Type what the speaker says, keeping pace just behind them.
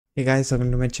Hey guys,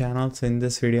 welcome to my channel. So in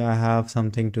this video, I have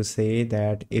something to say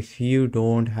that if you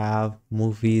don't have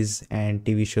movies and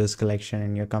TV shows collection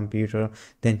in your computer,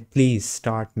 then please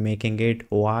start making it.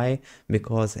 Why?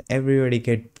 Because everybody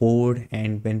get bored,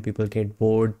 and when people get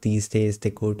bored these days, they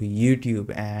go to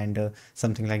YouTube and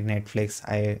something like Netflix.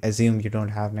 I assume you don't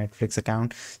have Netflix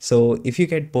account. So if you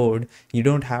get bored, you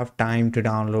don't have time to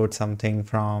download something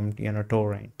from,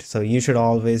 torrent. So you should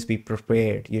always be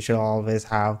prepared. You should always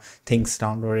have things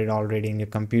downloaded already in your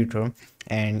computer,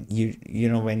 and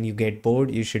when you get bored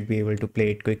you should be able to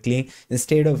play it quickly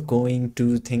instead of going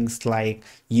to things like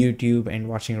YouTube and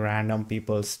watching random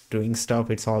people doing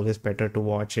stuff. It's always better to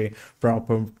watch a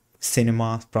proper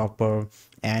cinema, proper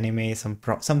anime,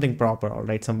 something proper, all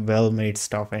right, some well-made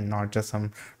stuff, and not just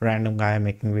some random guy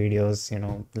making videos,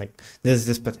 like this is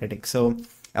just pathetic. So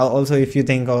also, if you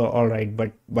think, oh, all right,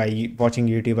 but by watching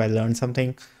YouTube I learned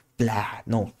something, blah,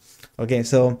 no. Okay,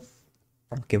 so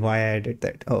okay, why I did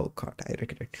that? Oh god, I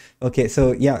regret. Okay,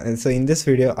 so yeah, so in this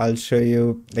video I'll show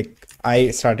you, like,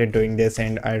 I started doing this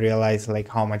and I realized like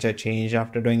how much I changed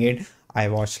after doing it. I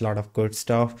watched a lot of good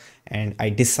stuff and I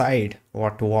decide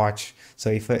what to watch. So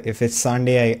if it's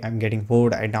Sunday, I'm getting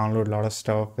bored, I download a lot of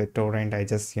stuff with torrent. I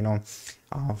just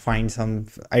find some,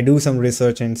 I do some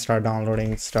research and start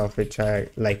downloading stuff which I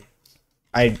like.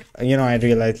 I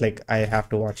realized like I have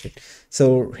to watch it.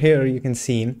 So here you can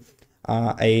see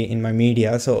in my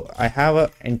media, so I have a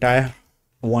entire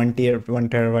 1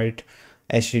 terabyte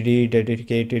HDD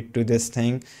dedicated to this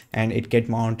thing, and it get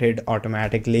mounted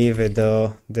automatically with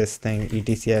the this thing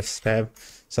etcf step.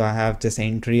 So I have this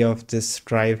entry of this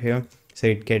drive here, so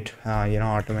it get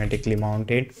automatically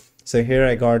mounted. So here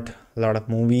I got a lot of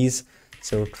movies,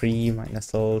 so 3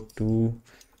 minus all 2,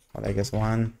 or I guess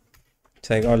 1.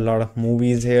 So I got a lot of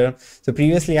movies here. So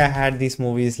previously I had these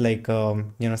movies like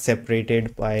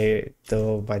separated by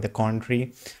the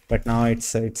country, but now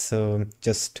it's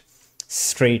just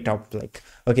straight up like.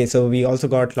 Okay, so we also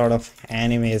got a lot of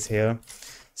animes here.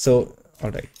 So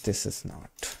all right, this is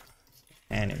not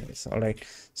animes, all right.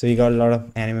 So you got a lot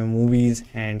of anime movies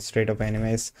and straight up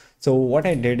animes. So what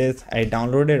I did is I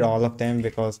downloaded all of them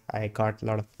because I got a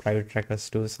lot of private trackers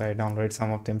too, so I downloaded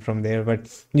some of them from there, but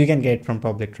you can get from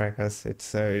public trackers.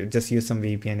 It's just use some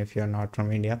VPN if you're not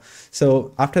from India.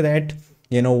 So after that,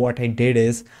 what I did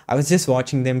is I was just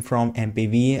watching them from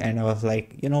MPV, and I was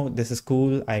like, this is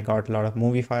cool. I got a lot of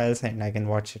movie files and I can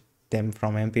watch them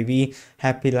from MPV.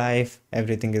 Happy life,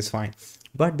 everything is fine.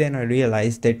 But then I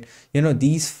realized that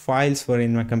these files were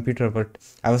in my computer, but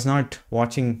I was not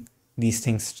watching these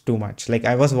things too much. Like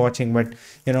I was watching, but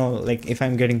like if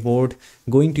I'm getting bored,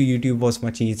 going to YouTube was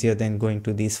much easier than going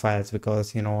to these files,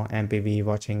 because MPV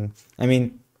watching, I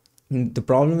mean, the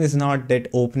problem is not that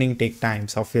opening take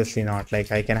times, obviously not.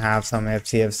 Like I can have some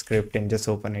FCF script and just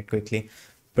open it quickly,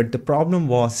 but the problem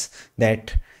was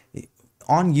that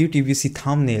on YouTube you see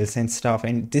thumbnails and stuff,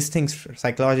 and these things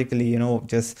psychologically,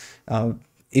 just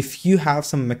if you have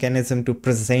some mechanism to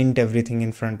present everything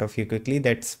in front of you quickly,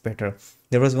 that's better.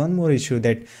 There was one more issue,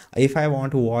 that if I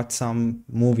want to watch some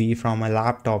movie from my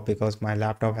laptop, because my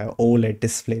laptop have OLED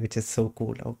display, which is so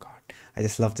cool. Oh god, I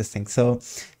just love this thing. So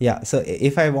yeah, so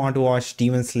if I want to watch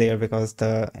Demon Slayer because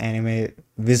the anime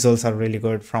visuals are really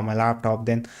good from my laptop,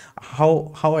 then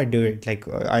how I do it, like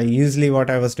I usually, what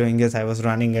I was doing is I was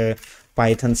running a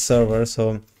Python server.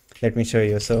 So let me show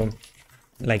you. So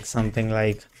like something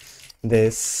like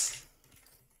this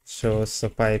shows the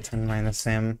Python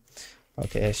 -m,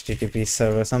 okay, HTTP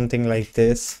server, something like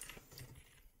this.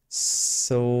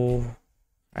 So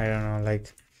I don't know,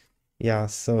 like, yeah,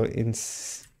 so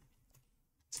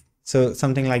so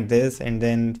something like this, and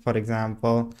then for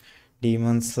example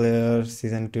Demon Slayer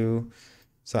season 2.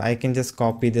 So I can just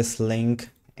copy this link,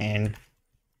 and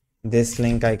this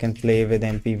link I can play with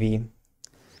MPV.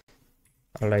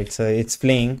 All right, so it's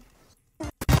playing,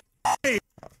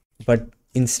 but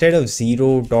instead of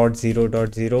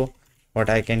 0.0.0, what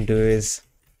I can do is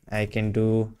I can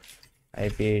do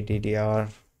IPADDR,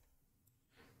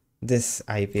 this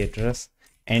IP address,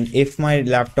 and if my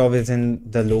laptop is in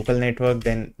the local network,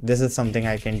 then this is something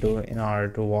I can do in order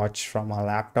to watch from a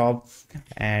laptop,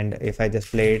 and if I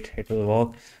just play it, it will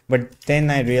work. But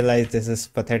then I realized this is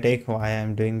pathetic, why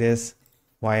I'm doing this,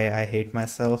 why I hate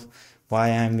myself, why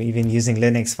I'm even using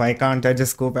Linux. Why can't I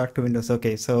just go back to Windows?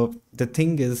 Okay, so the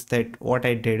thing is that what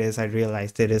I did is I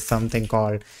realized there is something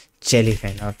called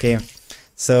jellyfin. Okay,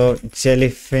 so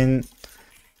jellyfin,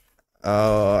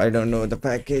 I don't know the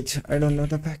package,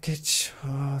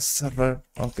 server,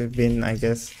 okay, bin, I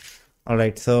guess. All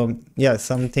right, so yeah,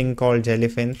 something called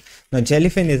jellyfin. Now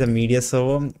jellyfin is a media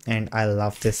server, and I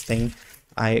love this thing.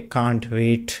 I can't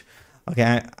wait.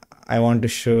 Okay, I want to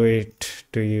show it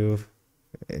to you.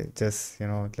 Just,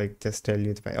 like, just tell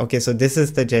you the okay, so this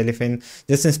is the jellyfin.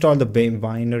 Just install the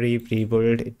binary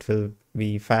pre-build, it will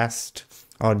be fast,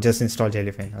 or just install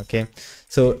jellyfin. Okay,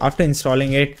 so after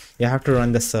installing it, you have to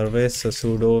run the service. So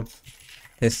sudo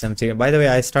systemctl. By the way,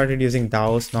 I started using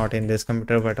DAOs not in this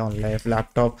computer but on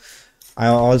laptop. I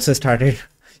also started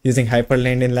using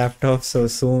hyperlink in laptop, so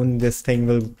soon this thing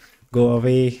will go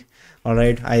away. All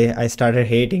right, I started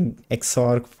hating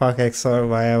xorg. Fuck xorg.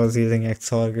 Why I was using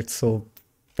xorg, it's so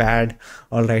bad.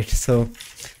 All right, so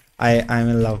I'm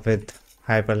in love with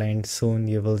hyperlink. Soon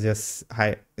you will just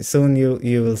soon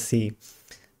you will see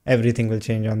everything will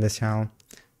change on this channel.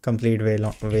 Complete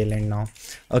Wayland now.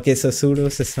 Okay, so sudo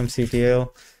systemctl.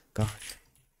 God,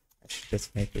 I should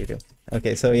just make video.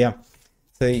 Okay, so yeah,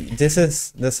 so this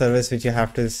is the service which you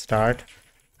have to start.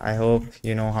 I hope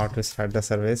you know how to start the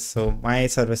service. So my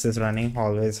service is running,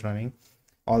 always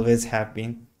have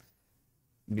been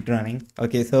running.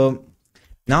 Okay, so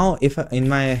now if in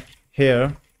my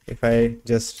here, if I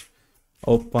just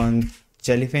open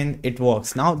jellyfin, it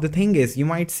works. Now the thing is, you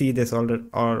might see this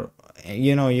or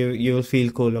you will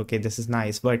feel cool, okay, this is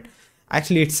nice, but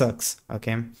actually it sucks.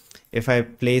 Okay, if I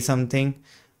play something,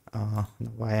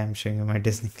 why I'm showing you my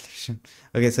Disney collection.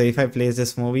 Okay, so if I play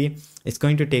this movie, it's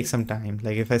going to take some time.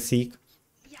 Like if I seek,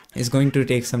 it's going to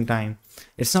take some time.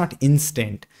 It's not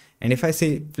instant. And if I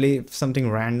say play something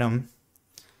random,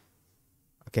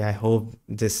 okay, I hope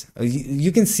this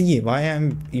you can see why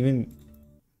I'm even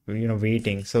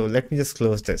waiting. So let me just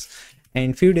close this.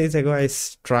 And a few days ago I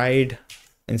tried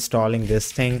installing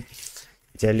this thing,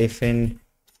 jellyfin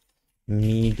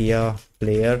media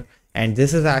player, and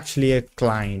this is actually a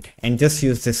client, and just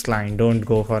use this client. Don't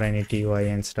go for any TUI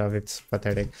and stuff, it's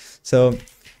pathetic. So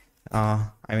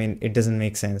I mean, it doesn't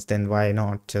make sense. Then why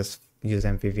not just use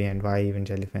MPV, and why even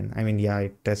jellyfin? I mean, yeah,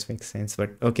 it does make sense,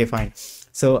 but okay, fine.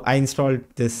 So I installed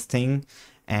this thing,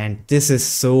 and this is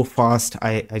so fast.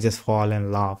 I just fall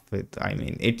in love with. I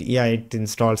mean, it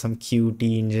installed some Qt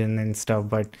engine and stuff,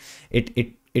 but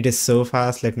it is so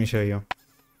fast. Let me show you.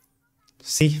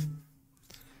 See,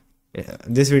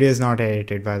 this video is not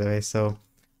edited, by the way, so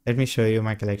let me show you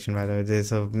my collection. By the way,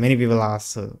 there's many people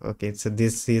ask. So okay, so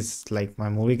this is like my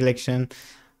movie collection.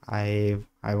 I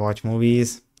watch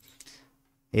movies,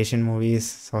 Asian movies,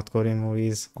 South Korean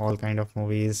movies, all kind of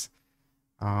movies.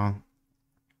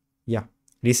 Yeah,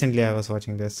 recently I was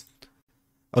watching this.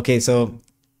 Okay, so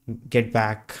get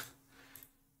back.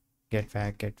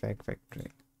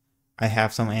 I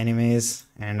have some animes,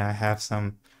 and I have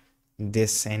some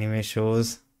this anime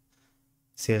shows.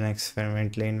 Serial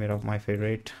Experiment Lane, one of my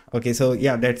favorite. Okay, so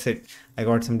yeah, that's it. I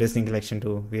got some Disney collection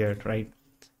too. Weird, right?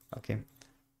 Okay,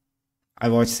 I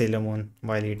watched Sailor Moon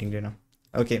while eating dinner.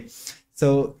 Okay,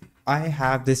 so I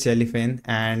have this jellyfin,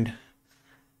 and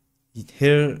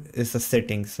here is the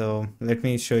setting. So let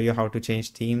me show you how to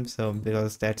change theme. So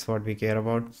because that's what we care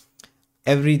about.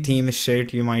 Every theme is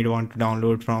shit. You might want to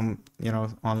download from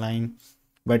online,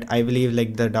 but I believe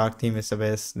like the dark theme is the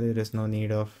best. There is no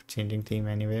need of changing theme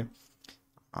anyway.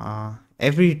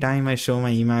 Every time I show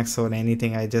my Emacs or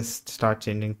anything, I just start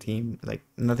changing theme, like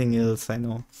nothing else I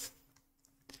know.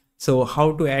 So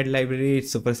how to add library?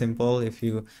 It's super simple. If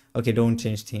you okay, don't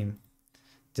change theme,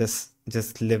 just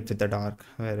live with the dark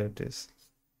where it is.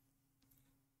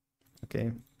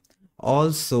 Okay,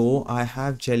 also I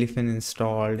have jellyfin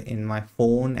installed in my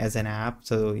phone as an app,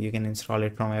 so you can install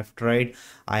it from F-Droid.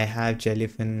 I have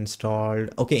jellyfin installed,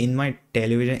 okay, in my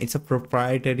television. It's a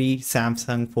proprietary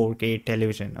Samsung 4K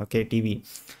television, okay, TV.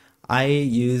 I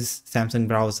use Samsung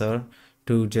browser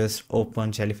to just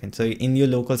open jellyfin. So in your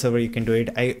local server you can do it.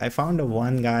 I found a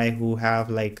one guy who have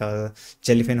like a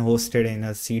jellyfin hosted in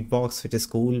a seed box, which is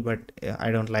cool, but I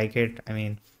don't like it. I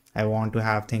mean, I want to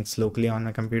have things locally on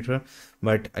my computer,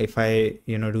 but if I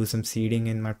do some seeding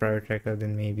in my private tracker,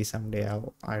 then maybe someday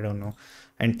I don't know.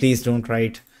 And please don't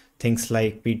write things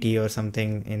like PT or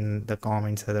something in the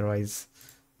comments, otherwise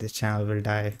this channel will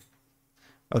die.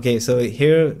 Okay, so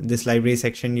here, this library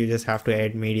section, you just have to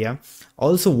add media.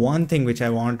 Also, one thing which I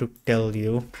want to tell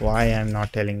you, why I'm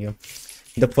not telling you,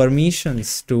 the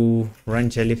permissions to run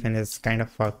jellyfin is kind of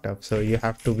fucked up, so you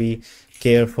have to be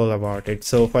careful about it.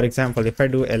 So for example, if I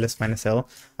do ls-l,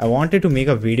 I wanted to make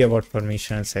a video about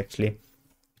permissions actually,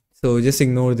 so just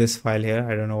ignore this file here.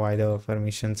 I don't know why the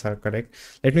permissions are correct.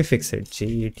 Let me fix it.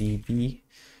 JDB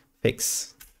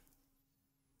fix.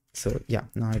 So yeah,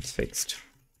 now it's fixed.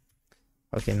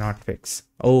 Okay, not fix.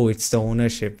 Oh, it's the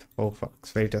ownership. Oh fuck,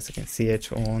 wait a second.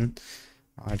 Ch own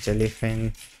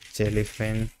jellyfin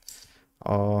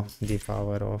the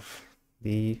power of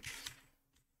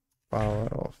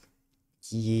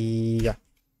yeah,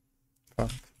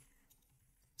 fuck.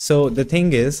 So the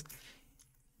thing is,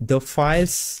 the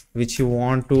files which you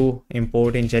want to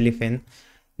import in jellyfin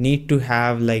need to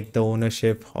have like the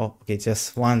ownership of, okay,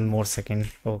 just one more second.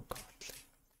 Oh god,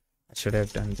 I should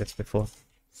have done this before.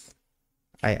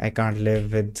 I can't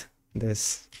live with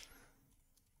this.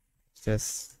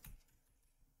 Just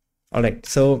all right.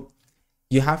 So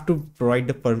you have to provide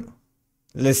the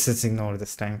let's just ignore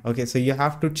this time. Okay, so you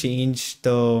have to change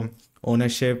the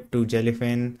ownership to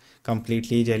jellyfin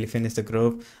completely. Jellyfin is the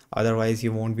group, otherwise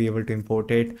you won't be able to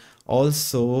import it.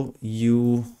 Also,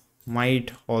 you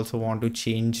might also want to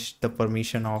change the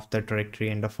permission of the directory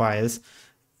and the files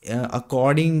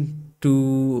according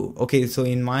to, okay, so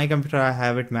in my computer I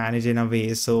have it managed in a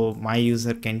way so my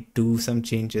user can do some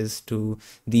changes to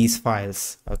these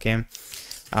files. Okay,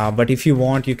 but if you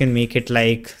want, you can make it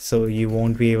like so you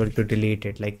won't be able to delete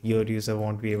it, like your user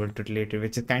won't be able to delete it,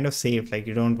 which is kind of safe. Like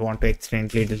you don't want to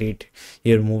accidentally delete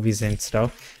your movies and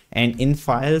stuff. And in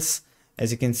files,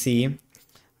 as you can see,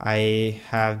 I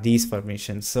have these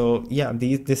permissions. So yeah,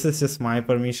 this is just my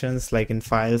permissions. Like in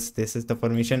files, this is the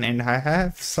permission, and I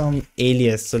have some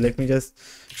alias. So let me just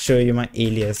show you my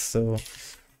alias. So,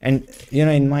 and you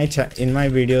know, in my chat, in my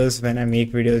videos, when I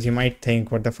make videos, you might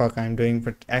think what the fuck I'm doing,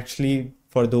 but actually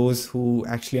for those who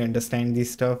actually understand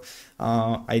this stuff,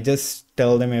 I just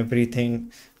tell them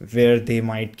everything where they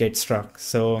might get struck.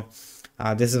 So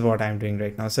this is what I'm doing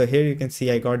right now. So here you can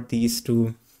see I got these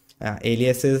two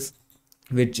aliases,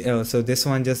 which so this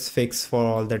one just fixed for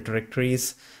all the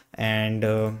directories, and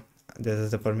this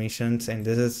is the permissions, and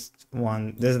this is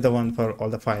the one for all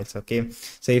the files. Okay,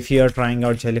 so if you are trying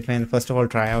out jellyfin, first of all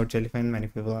try out jellyfin. Many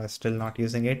people are still not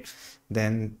using it.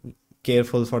 Then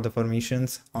careful for the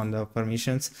permissions on the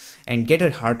permissions, and get a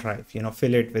hard drive, you know,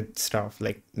 fill it with stuff.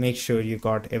 Like make sure you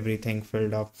got everything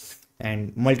filled up,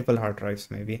 and multiple hard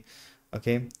drives maybe.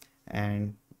 Okay,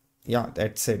 and yeah,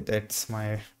 that's it. That's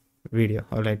my video.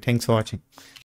 All right, thanks for watching.